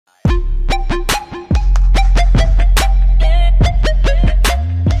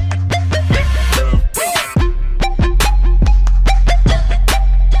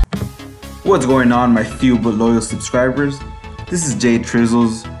What's going on, my few but loyal subscribers? This is Jay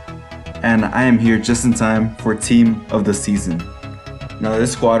Trizzles, and I am here just in time for Team of the Season. Now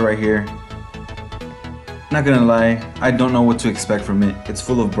this squad right here, not gonna lie, I don't know what to expect from it. It's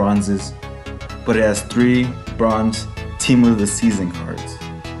full of bronzes, but it has 3 bronze Team of the Season cards.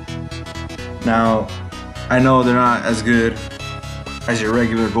 Now, I know they're not as good as your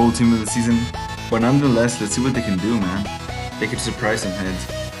regular gold Team of the Season, but nonetheless, let's see what they can do, man. They could surprise some heads.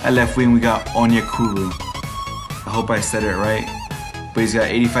 At left wing, we got Onyekuru. I hope I said it right, but he's got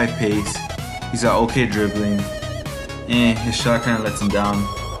 85 pace. He's got okay dribbling. His shot kind of lets him down.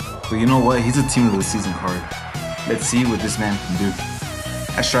 But you know what? He's a Team of the Season card. Let's see what this man can do.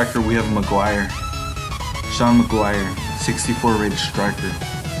 At striker, we have Maguire. Maguire, 64 rated striker.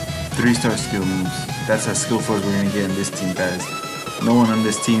 3-star skill moves. That's as skillful as we're going to get in this team, guys. No one on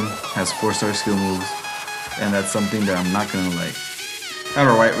this team has 4-star skill moves, and that's something that I'm not going to like. At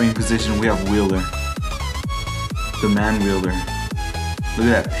our right wing position, we have Wheeler. The man Wheeler. Look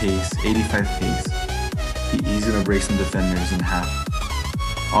at that pace, 85 pace. He's going to break some defenders in half,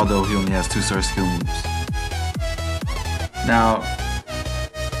 although he only has 2-star skill moves. Now,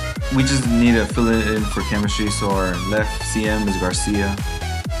 we just need to fill it in for chemistry, so our left CM is Garcia.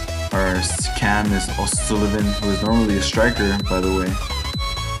 Our cam is O'Sullivan, who is normally a striker, by the way.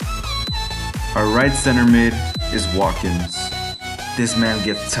 Our right center mid is Watkins. This man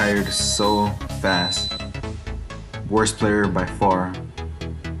gets tired so fast. Worst player by far.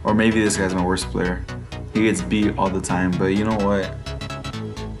 Or maybe this guy's my worst player. He gets beat all the time, but you know what?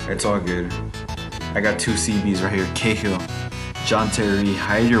 It's all good. I got 2 CBs right here. Cahill, John Terry,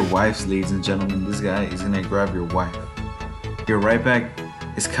 hide your wives, ladies and gentlemen. This guy is gonna grab your wife. Your right back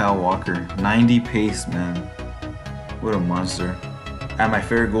is Kyle Walker. 90 pace, man. What a monster. And my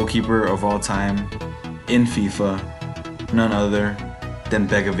favorite goalkeeper of all time in FIFA, none other than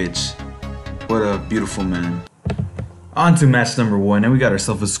Begovic. What a beautiful man. On to match number 1, and we got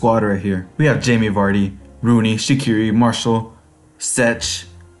ourselves a squad right here. We have Jamie Vardy, Rooney, Shaqiri, Marshall, Sech,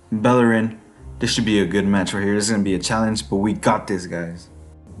 Bellerin. This should be a good match right here. This is going to be a challenge, but we got this, guys.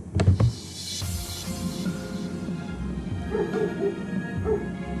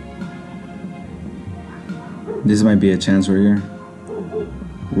 This might be a chance right here.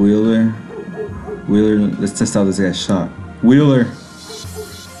 Wheeler, let's test out this guy's shot. Wheeler,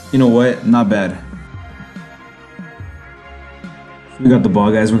 you know what? Not bad. We got the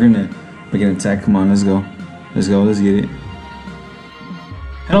ball, guys. We're gonna attack. Come on, let's go. Let's get it.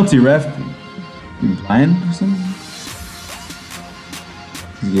 Penalty, ref. You blind or something?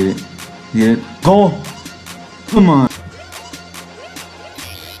 Let's get it. Goal! Come on.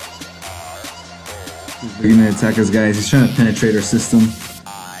 We're gonna attack us, guys. He's trying to penetrate our system,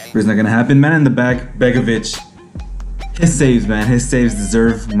 but it's not gonna happen. Man in the back, Begovic. His saves, man. His saves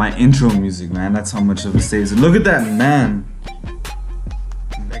deserve my intro music, man. That's how much of a saves. Look at that man.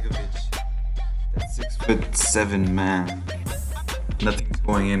 Begovic. That 6'7" man. Nothing's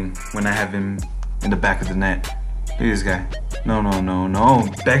going in when I have him in the back of the net. Look at this guy. No.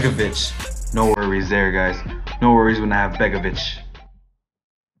 Begovic. No worries there, guys. No worries when I have Begovic.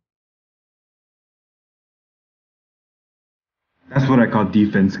 That's what I call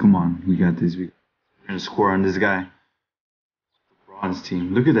defense. Come on, we got this. We're gonna score on this guy. The bronze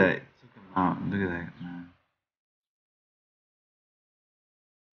team. Look at that. Took him out. Look at that, man.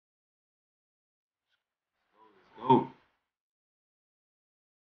 Let's go.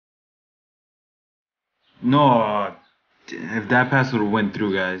 No, if that pass would have went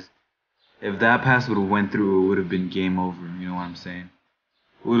through, guys. If that pass would have went through, it would have been game over. You know what I'm saying?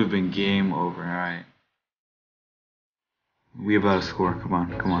 It would have been game over. All right. We about to score. Come on.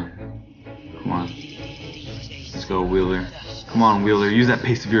 Let's go, Wheeler. Come on, Wheeler. Use that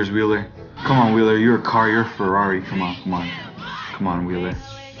pace of yours, Wheeler. Come on, Wheeler. You're a car. You're a Ferrari. Come on, Wheeler.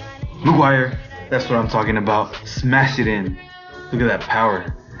 Maguire. That's what I'm talking about. Smash it in. Look at that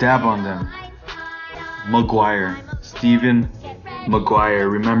power. Dab on them. Maguire. Steven Maguire.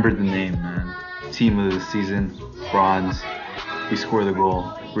 Remember the name, man. Team of the Season. Bronze. We score the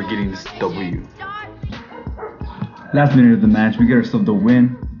goal. We're getting this W. Last minute of the match, we get ourselves the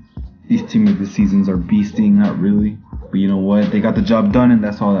win. These Team of the Seasons are beasting, not really. But you know what? They got the job done, and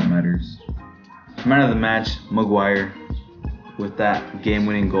that's all that matters. Man of the match, Maguire, with that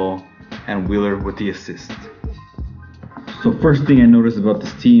game-winning goal, and Wheeler with the assist. So first thing I noticed about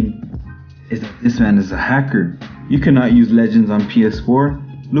this team is that this man is a hacker. You cannot use legends on PS4.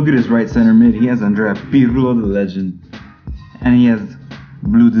 Look at his right center mid. He has Andrea Pirlo, the legend. And he has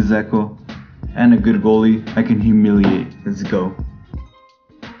Blue Dzeko. And a good goalie I can humiliate. Let's go.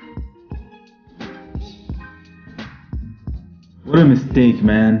 What a mistake,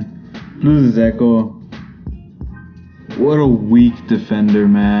 man. Loses Echo. What a weak defender,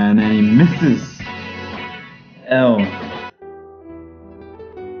 man. And he misses. L.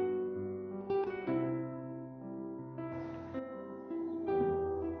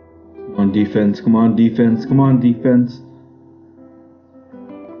 Come on, defense. Come on, defense. Come on, defense.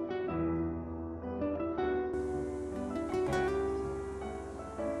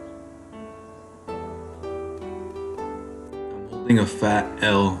 I'm holding a fat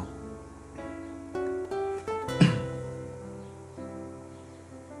L.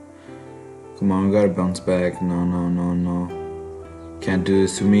 Come on, we gotta bounce back. No, no, no, no. Can't do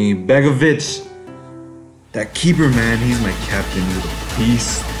this to me. Begovic! That keeper, man, he's my captain. He's a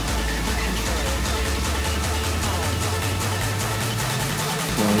beast.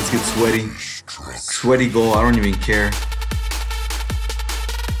 Come on, let's get sweaty. Sweaty goal, I don't even care.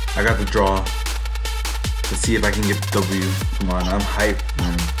 I got the draw. Let's see if I can get the W. Come on, I'm hyped,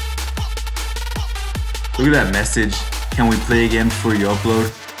 man. Look at that message. Can we play again before you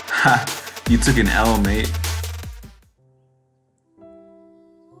upload? Ha! You took an L, mate.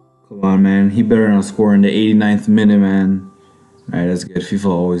 Come on, man. He better not score in the 89th minute, man. Alright, that's good. FIFA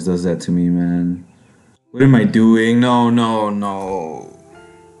always does that to me, man. What am I doing? No, no, no.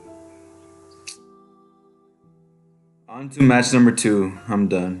 On to match number 2. I'm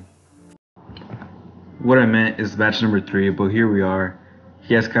done. What I meant is match number 3, but here we are.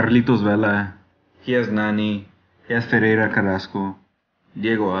 He has Carlitos Vela. He has Nani. He has Ferreira Carrasco.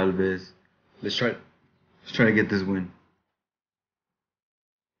 Diego Alves. Let's try to get this win.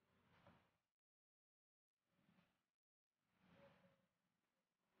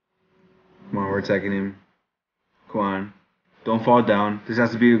 Come on, we're attacking him. Come on. Don't fall down. This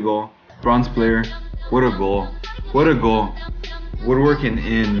has to be a goal. Bronze player. What a goal. What a goal. Woodworking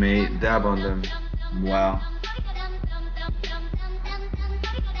in, mate. Dab on them. Wow.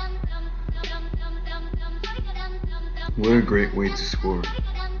 What a great way to score.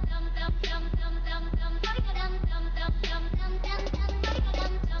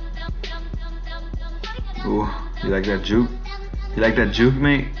 Ooh, you like that juke? You like that juke,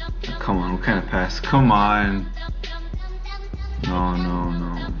 mate? Come on, what kind of pass? Come on. No, no,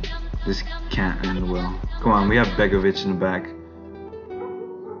 no. This can't end well. Come on, we have Begovic in the back.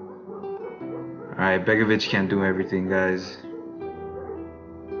 Alright, Begovic can't do everything, guys.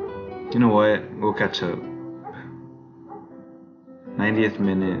 You know what? We'll catch up. 90th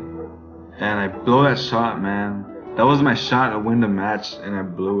minute. And I blow that shot, man. That was my shot to win the match, and I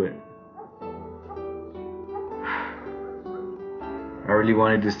blew it. I really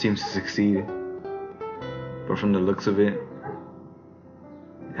wanted this team to succeed, but from the looks of it,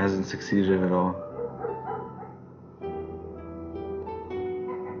 it hasn't succeeded at all.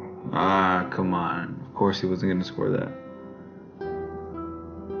 Ah, come on. Of course he wasn't going to score that.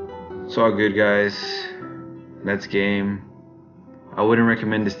 It's all good, guys. That's game. I wouldn't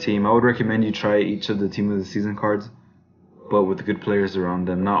recommend this team. I would recommend you try each of the team of the season cards, but with good players around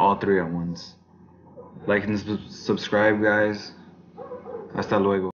them, not all 3 at once. Like and subscribe, guys. Hasta luego.